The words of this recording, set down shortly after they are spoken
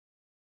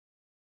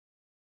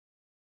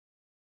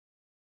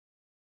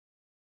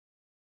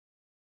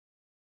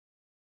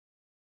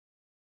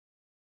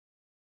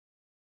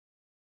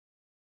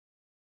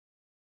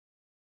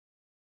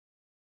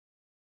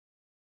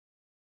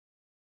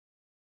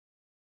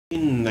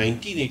In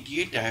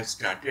 1988, I have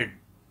started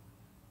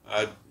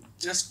uh,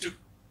 just to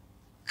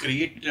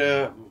create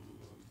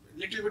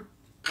little bit.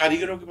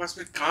 कारीगरों के पास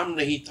में काम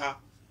नहीं था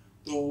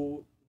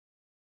तो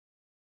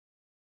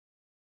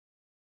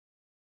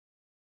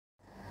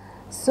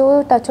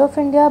So, Touch of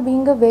India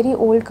being a very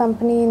old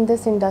company in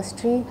this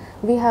industry,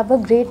 we have a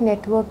great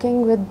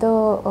networking with the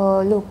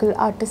local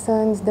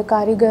artisans, the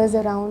karigars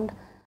around,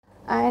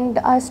 and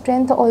our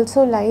strength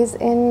also lies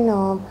in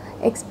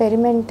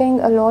experimenting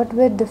a lot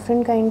with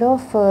different kind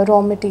of raw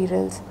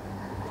materials.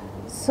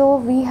 So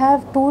we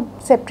have two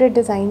separate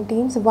design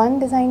teams. One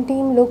design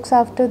team looks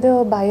after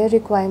the buyer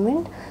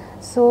requirement,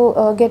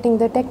 so getting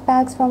the tech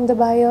packs from the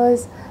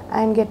buyers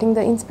and getting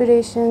the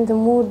inspiration, the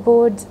mood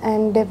boards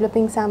and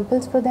developing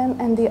samples for them,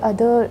 and the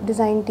other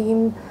design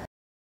team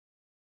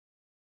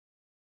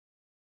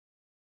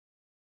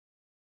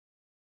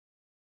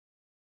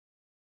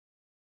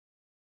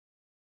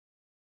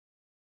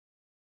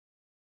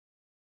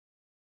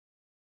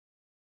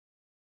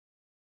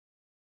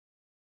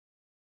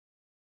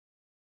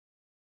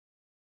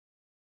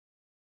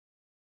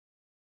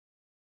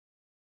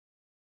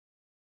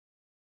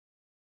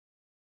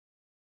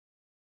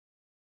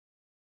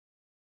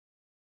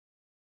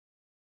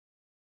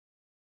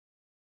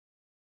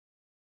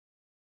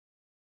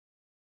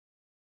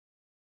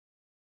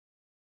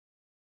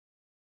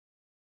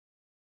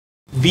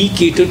We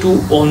cater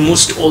to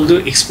almost all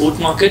the export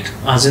market,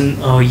 as in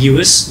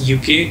US,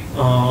 UK,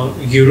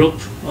 Europe,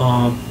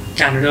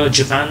 Canada,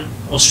 Japan,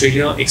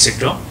 Australia,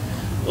 etc.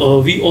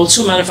 We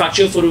also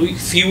manufacture for a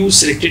few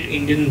selected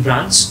Indian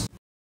brands.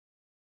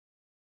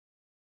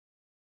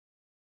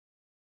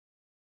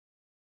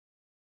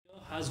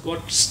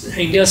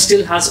 India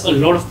still has a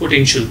lot of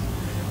potential.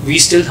 We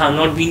still have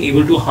not been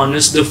able to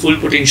harness the full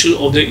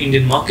potential of the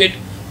Indian market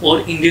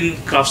or Indian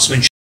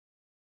craftsmanship.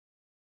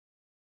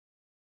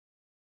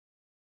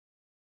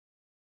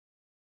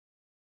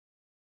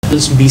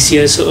 Is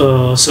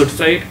BCS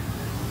certified.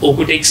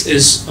 Ocotex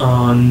is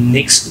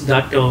next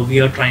that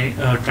we are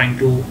trying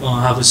to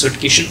have a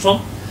certification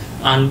from,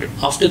 and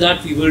after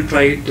that we will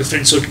try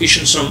different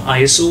certifications from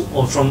ISO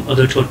or from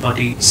other third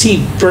party.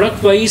 See,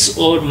 product wise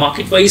or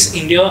market wise,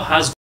 India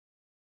has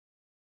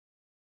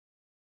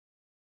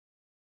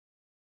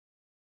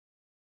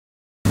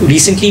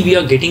recently we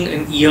are getting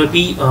an ERP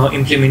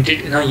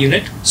implemented in our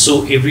unit,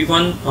 so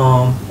everyone,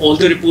 all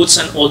the reports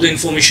and all the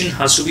information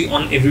has to be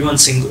on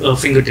everyone's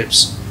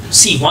fingertips.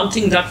 See, one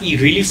thing that we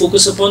really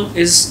focus upon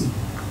is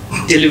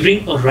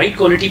delivering a right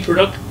quality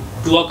product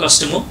to our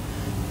customer,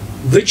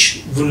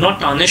 which will not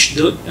tarnish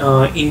the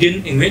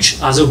Indian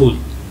image as a whole,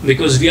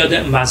 because we are the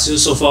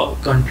ambassadors of our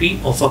country,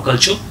 of our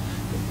culture,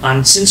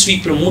 and since we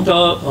promote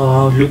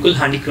our local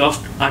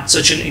handicraft at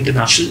such an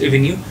international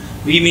avenue,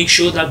 we make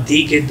sure that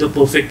they get the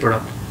perfect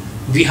product.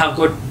 We have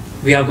got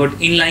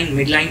inline,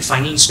 midline,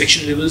 final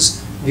inspection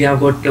levels. We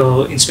have got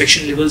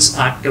inspection levels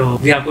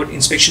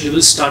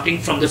starting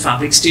from the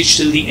fabric stage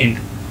till the end.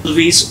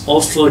 Ways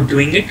of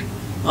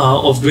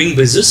doing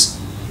business.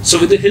 So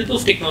with the help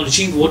of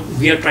technology, what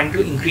we are trying to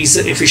increase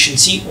the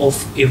efficiency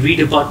of every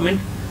department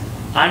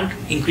and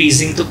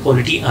increasing the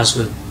quality as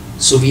well.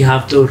 So we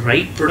have the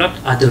right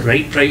product at the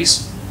right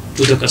price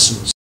to the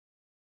customers.